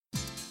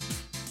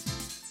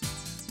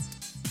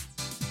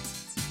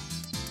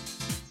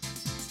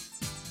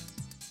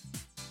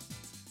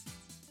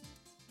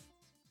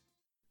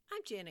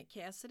I'm Janet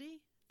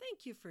Cassidy.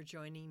 Thank you for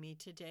joining me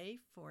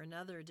today for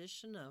another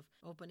edition of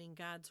Opening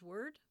God's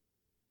Word.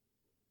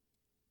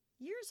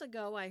 Years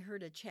ago, I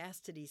heard a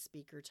chastity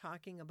speaker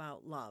talking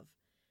about love.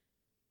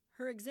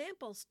 Her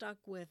example stuck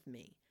with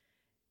me.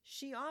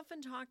 She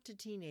often talked to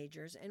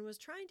teenagers and was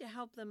trying to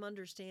help them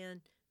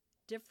understand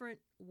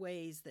different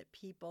ways that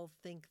people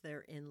think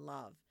they're in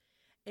love.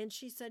 And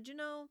she said,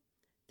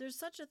 there's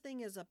such a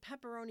thing as a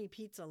pepperoni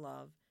pizza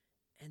love,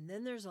 and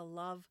then there's a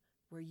love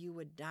where you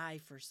would die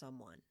for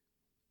someone.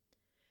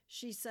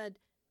 She said,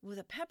 with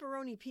a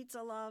pepperoni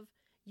pizza love,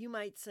 you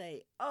might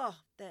say, oh,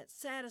 that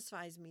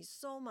satisfies me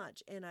so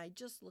much, and I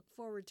just look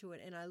forward to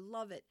it, and I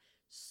love it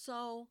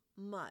so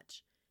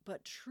much.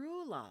 But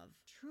true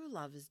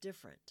love is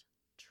different.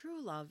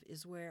 True love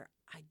is where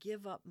I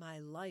give up my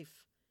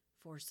life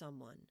for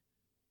someone.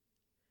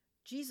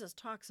 Jesus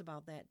talks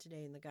about that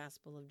today in the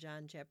Gospel of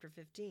John, chapter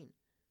 15.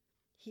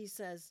 He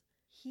says,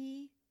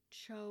 He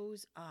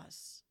chose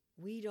us.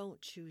 We don't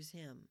choose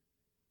Him.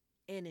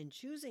 And in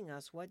choosing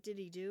us, what did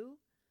He do?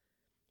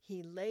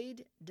 He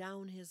laid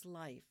down His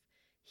life.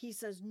 He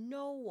says,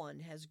 no one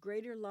has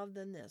greater love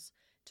than this,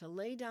 to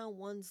lay down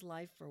one's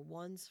life for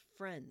one's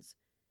friends.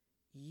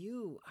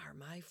 You are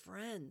my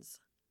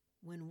friends.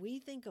 When we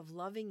think of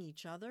loving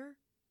each other,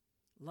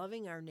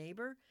 loving our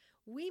neighbor,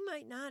 we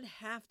might not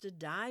have to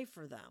die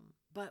for them,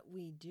 but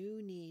we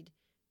do need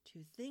to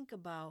think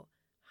about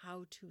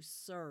how to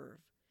serve.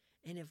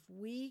 And if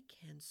we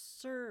can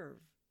serve,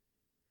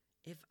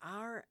 if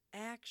our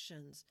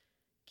actions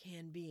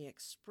can be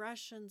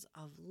expressions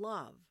of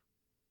love,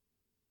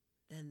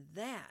 then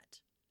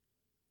that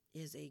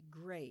is a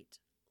great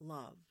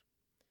love.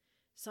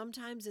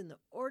 Sometimes in the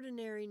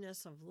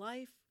ordinariness of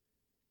life,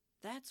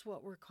 that's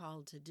what we're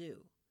called to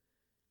do.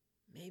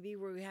 Maybe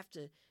we have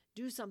to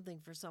do something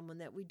for someone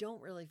that we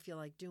don't really feel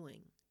like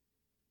doing.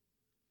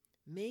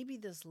 Maybe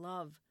this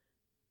love,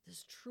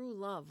 this true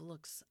love,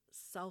 looks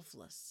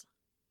selfless.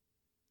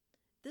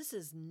 This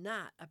is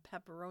not a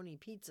pepperoni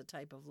pizza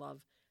type of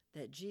love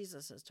that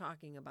Jesus is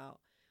talking about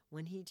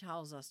when He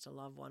tells us to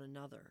love one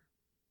another.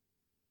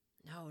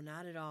 No,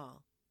 not at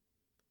all.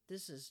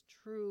 This is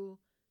true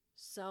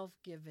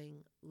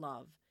self-giving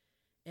love.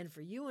 And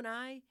for you and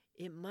I,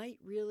 it might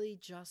really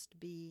just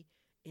be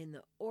in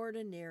the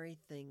ordinary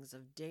things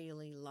of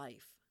daily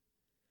life.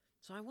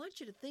 So I want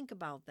you to think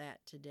about that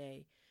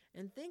today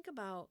and think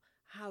about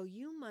how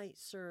you might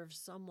serve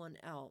someone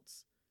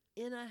else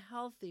in a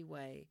healthy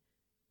way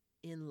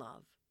in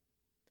love.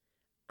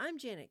 I'm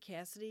Janet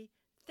Cassidy.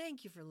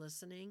 Thank you for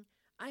listening.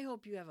 I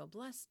hope you have a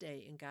blessed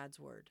day in God's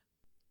Word.